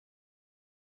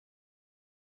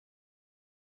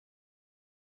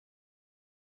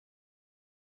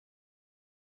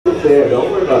There,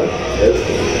 don't worry about it.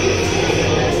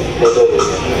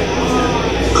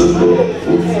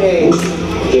 Hey.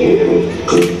 Hey.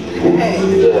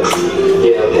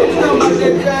 Yeah, okay. You know about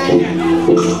that thing?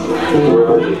 Where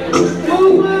are you?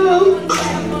 Woo-woo.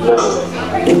 No,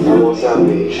 I'm on South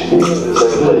Beach. Same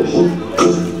place.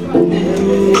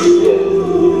 Yeah.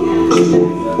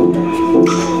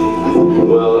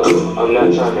 Well, I'm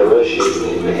not trying to rush you.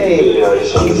 Hey. You know, I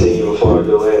just want to see you before I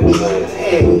go in tonight.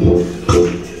 Hey.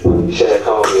 Chad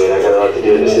called me and I got a lot to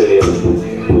do in the studio.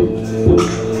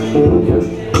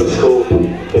 It's cool.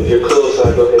 If you're close,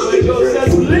 I'll go ahead and get you a drink.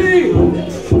 Cessily!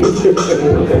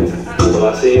 Okay. Well,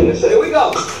 I'll see you in a second. Here we go.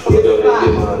 I'm going to go ahead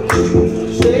and get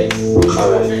mine. 6,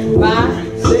 Alright.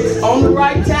 5, 6, on the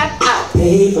right, tap out.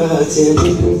 Hey,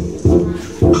 bartender,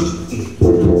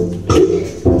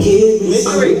 give me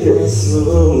something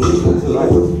smooth.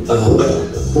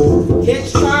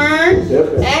 Hitch, turn,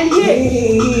 and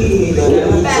hit.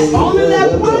 Back on the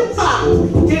left one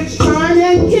time. Hitch, turn,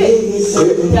 and kick.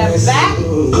 Step back.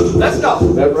 Let's go.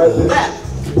 Left, right, Left,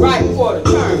 right quarter,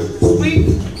 turn. Sweep,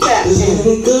 tap,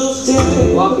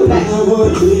 and walk it back.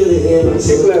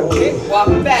 kick left. Kick, walk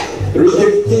it back. 3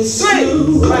 kick. 3,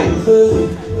 right.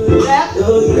 Left,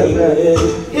 Left back.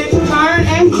 hitch, turn,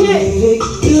 and kick.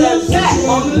 Step back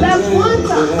on the left one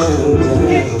time.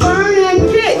 Hitch, turn, and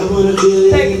kick.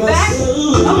 Take it back.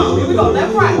 Come on, here we go.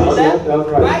 Left, right. Left,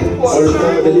 right, quarter,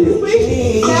 turn,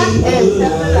 sweep, tap, and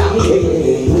step it out.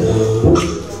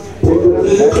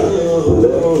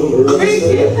 3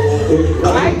 kicks.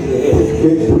 Right,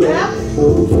 left,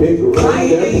 right,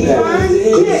 turn,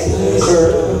 kick.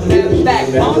 Step back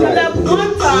on the left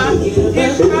one time.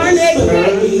 Hitch, turn, and kick.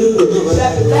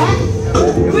 Step it back.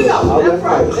 Here we go. Left,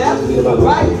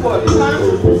 right, quarter, turn,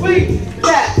 sweep,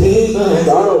 tap.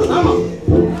 Come on.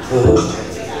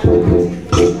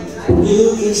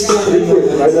 You can start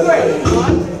Right,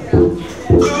 1,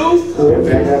 2,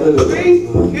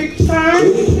 3, kick, turn,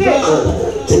 kick.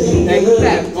 Take it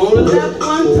back. On the left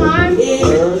one time, kick,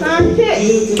 turn, kick.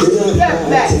 Step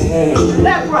back.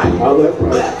 Left, right.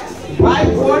 Left, right,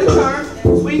 quarter, turn,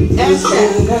 sweep, and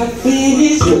step.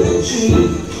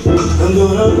 I'm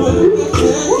gonna put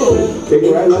Kick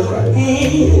right, left, right.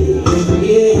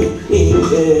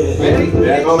 Ready?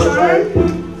 Back on the right.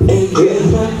 On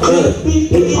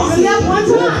the left one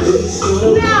time.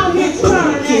 Now hit,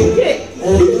 turn, and kick.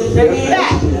 Take it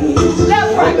back.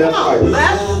 Left, right, come on.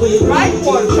 Left, right,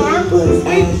 quarter, turn,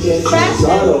 sweep, back, and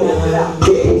step it out.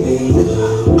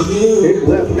 Kick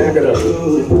left, back it up.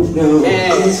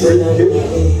 And Straight kick.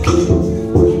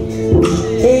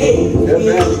 Step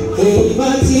back.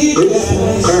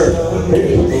 Turn.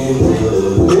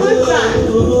 one time.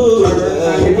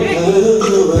 Kick.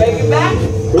 Take it back.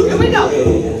 Here we go.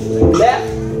 Left,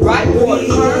 right, quarter,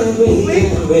 turn, sweep,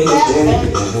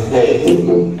 back,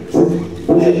 and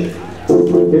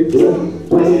Kick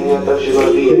left. Man, I thought you were going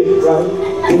to be Kick right.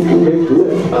 Kick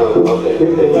left. Oh, okay.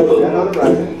 Hitch, There you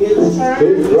go. turn,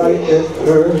 Kick right and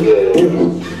turn. Yeah.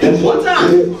 That's one time.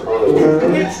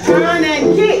 Hitch, turn, and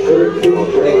kick. Take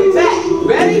it back.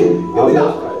 Ready? Here we go.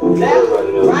 Left,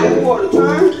 right, quarter,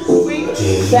 turn, sweep,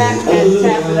 tap, and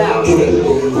tap it out.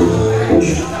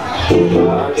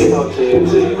 I'll just talk to you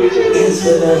until you reach it. Just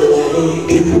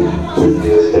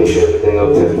make sure everything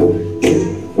okay.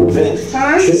 Hitch,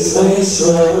 turn,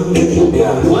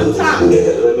 Yeah. one time.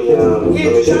 Let me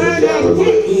Hitch, turn, and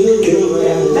kick.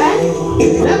 Back,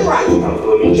 left, right.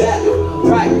 Let me check Left,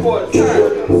 right, quarter, turn,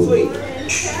 sweep.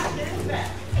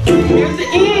 Here's the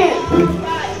end.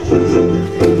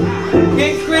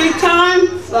 Kick 3 times,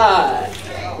 slide.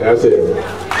 That's it.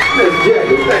 Let's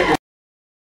get it. Thank you.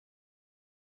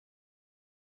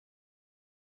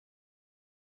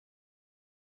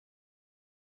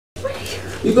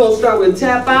 You're going to start with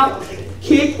tap out,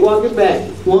 kick, walk it back.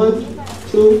 1,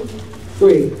 2,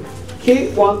 3.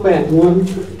 Kick, walk back. 1,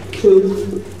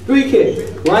 2, 3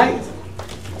 kick. Right,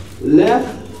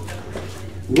 left,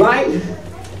 right,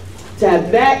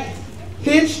 tap back,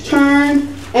 hitch,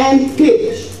 turn, and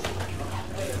hitch.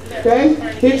 Okay?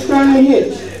 Hitch, turn, and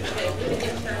hitch.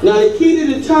 Now the key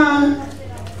to the turn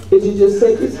is you just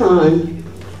take your time,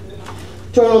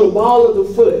 turn on the ball of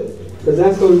the foot, because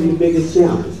that's going to be the biggest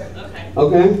challenge.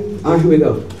 Okay? All right, here we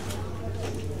go.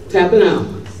 Tapping out.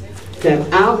 Tap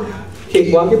out,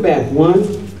 kick, walk it back. 1,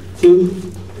 2,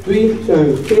 3,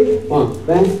 turn, kick, walk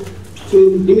back.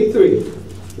 2, give me 3.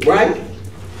 Right,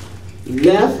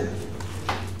 left,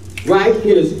 right.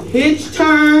 Here's hitch,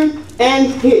 turn,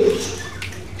 and hitch.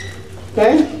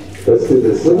 Okay? Let's do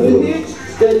this. When you hitch,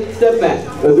 step back.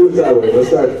 Let's do it sideways. Let's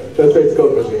start. Let's face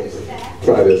coach machines.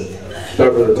 Try this.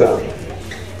 Start from the top.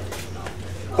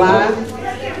 5,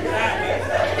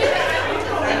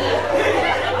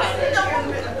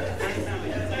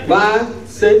 5,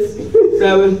 6,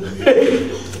 7,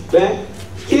 8. Back,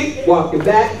 kick, walk it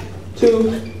back.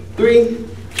 2, 3,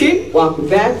 kick, walk it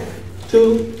back.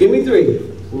 2, give me 3.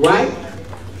 Right,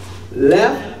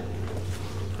 left,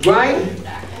 right,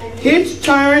 hitch,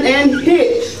 turn, and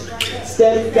hitch.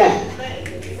 Step back.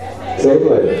 Same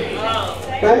leg.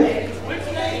 Okay?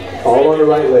 All on the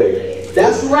right leg.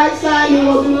 That's the right side, and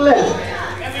we'll do the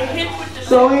left.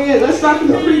 So let's start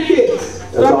with the 3 kicks.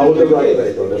 That's all with the right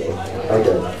leg on this one.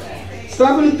 Okay.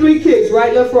 Start with the 3 kicks,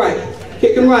 right, left, right.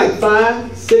 Kick and right,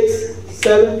 5, 6,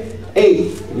 7,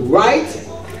 8. Right,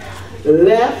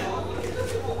 left,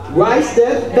 right,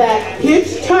 step back,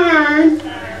 hitch, turn,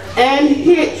 and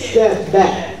hitch, step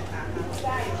back.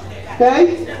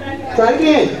 Okay? Try it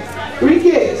again. 3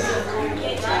 kicks.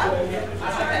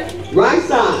 Right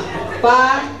side,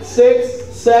 5, 6,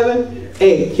 7,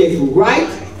 8. Kick right,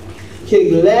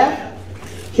 kick left,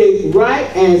 kick right,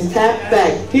 and tap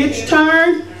back. Hitch,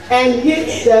 turn, and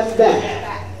hitch, step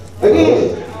back.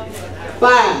 Again,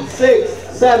 5, 6,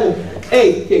 7,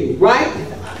 8. Kick right,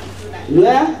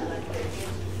 left,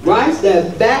 right,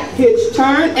 step back, hitch,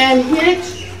 turn, and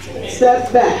hitch,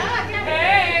 step back.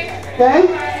 Okay?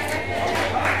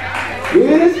 You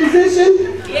in this position?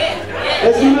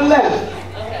 Let's do the left.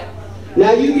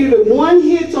 Now you give it 1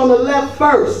 hitch on the left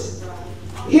first.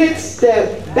 Hitch,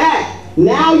 step back.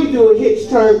 Now you do a hitch,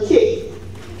 turn, kick.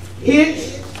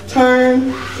 Hitch,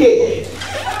 turn, kick.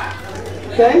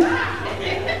 Okay?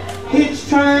 Hitch,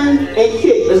 turn, and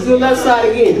kick. Let's do the left side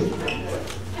again.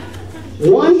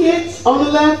 1 hitch on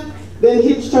the left, then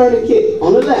hitch, turn, and kick.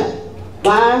 On the left.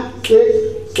 5,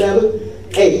 6, 7,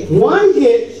 8. 1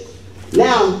 hitch.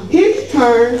 Now hitch,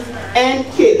 turn, and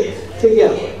kick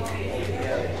together.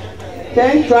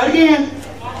 Okay? Try it again.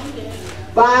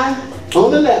 5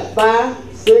 on the left. 5,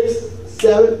 6,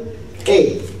 7,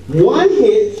 8. 1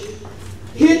 hitch,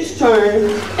 hitch, turn,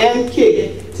 and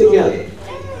kick together.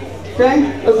 Okay?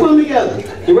 Let's put them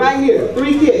together. Right here,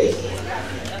 3 kicks.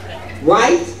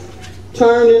 Right,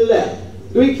 turn, and left.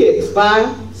 3 kicks.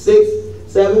 5, 6,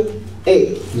 7,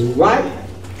 8. Right,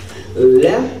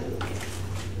 left,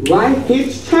 right,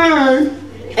 hitch, turn,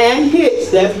 and hitch,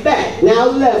 step back. Now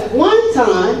left 1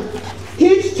 time,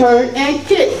 hitch, turn, and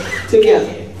kick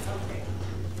together.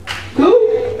 Cool?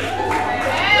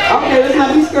 Okay, let's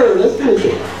not be scared. Let's finish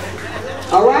it.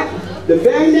 All right? The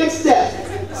very next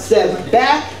step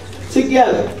back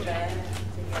together.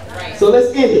 So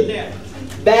let's end it.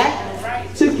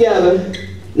 Back together.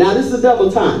 Now this is a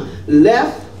double time.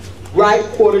 Left, right,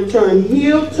 quarter turn,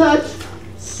 heel touch,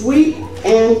 sweep,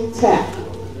 and tap.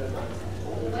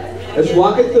 Let's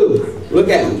walk it through. Look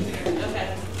at me.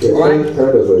 Yeah, All right?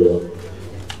 turn this way up.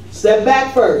 Step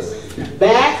back first.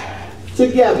 Back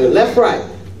together. Left, right.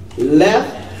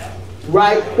 Left,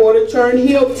 right, quarter turn,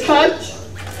 heel touch.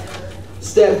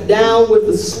 Step down with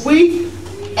the sweep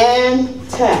and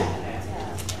tap.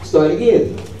 Start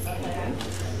again.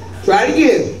 Try it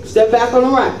again. Step back on the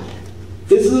right.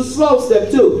 This is a slow step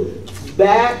too.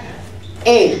 Back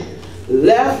and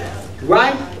left,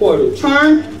 right, quarter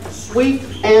turn, sweep,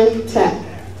 and tap.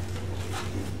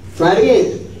 Try it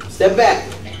again. Step back.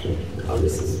 Oh,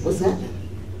 what's happening?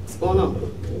 What's going on?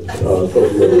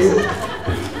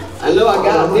 I know I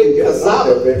got a big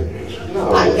cassava.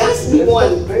 I got some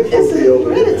one. It's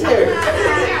hereditary.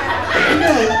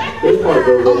 This part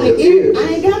goes On over the your ear, ears. I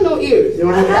ain't got no ears. You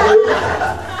don't have ears?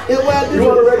 Yeah, well, You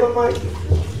want a regular mic?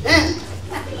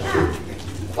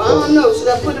 Well, I don't know. Should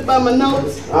I put it by my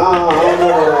nose? I don't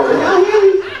know. Can y'all hear me?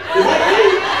 Is that me?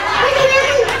 They can hear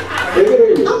me. They can hear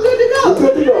you. I'm good to go. You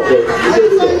good to go, baby. I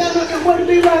just ain't got nothing what to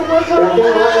be like. Work with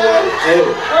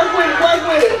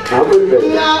it. I'm with it.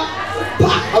 Now,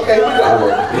 pop. Okay, here we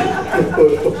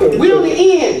go. We on the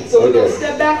end, so we're gonna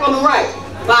step back on the right.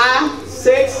 5,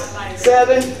 6,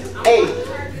 7,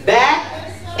 8. Back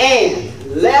and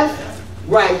left,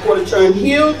 right, quarter turn,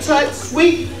 heel touch,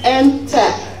 sweep, and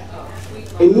tap.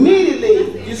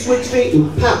 Immediately you switch feet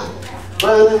and pop.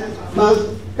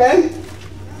 Okay?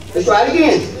 Let's try it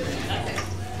again.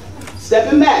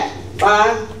 Stepping back.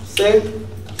 5, 6,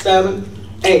 7,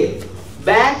 8.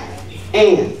 Back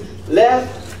and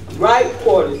left, right,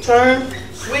 quarter turn,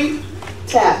 sweep,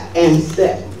 tap, and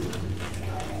step.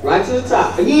 Right to the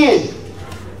top. Again.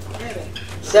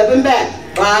 Stepping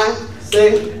back. 5,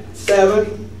 6,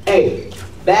 7, 8.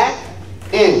 Back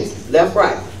and left,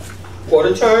 right.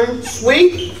 Quarter turn,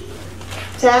 sweep,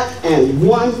 tap, and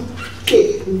 1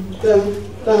 kick. Dun,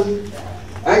 dun.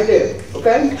 Right there.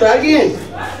 Okay? Try it again.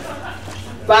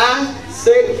 5,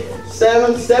 6,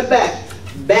 7, step back.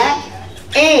 Back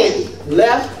and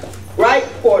left, right,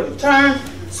 quarter turn,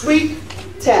 sweep,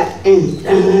 tap, and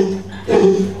dun,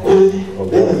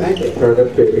 Okay. Turn that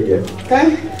pick again. Okay?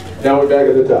 Now we're back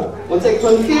at the top. Want to take it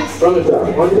from the kids? From the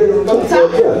top. Want to take it from the top?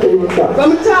 top? Yeah, take it from the top. From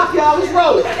the top, y'all. Let's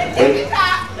roll it.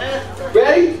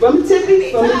 Ready? From the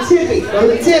tippy, from the tippy, from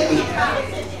the tippy.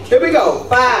 Here we go.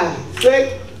 5,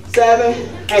 6, 7,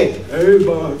 8.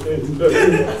 Everybody.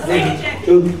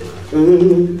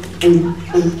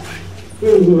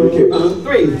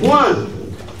 3.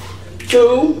 1,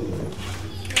 2,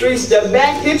 3. Step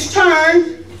back, hitch,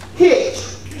 turn, hitch.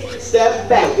 Step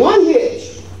back. 1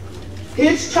 hitch.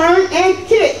 Hitch, turn, and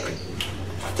kick.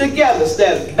 Together.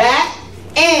 Step back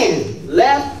and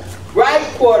left, right,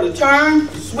 quarter turn,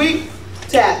 sweep,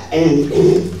 tap, and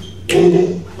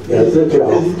That's it,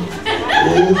 y'all.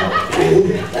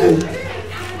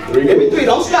 3. Give me 3.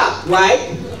 Don't stop. Right,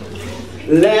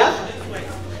 left,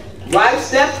 right,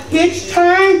 step, hitch,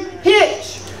 turn,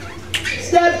 hitch.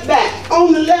 Step back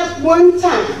on the left 1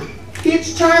 time.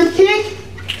 Hitch, turn, kick,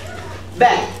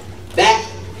 back, back.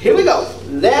 Here we go.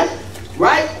 Left,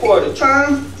 right, quarter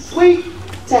turn, sweep,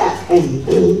 tap, and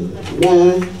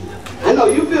one. I know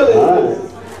you feel it. All right.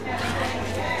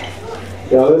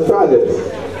 Y'all, let's try this.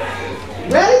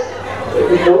 Ready?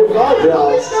 Don't fall, y'all.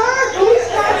 Don't start. Don't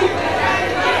start.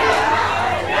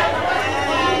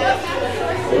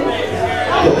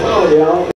 Come on, y'all.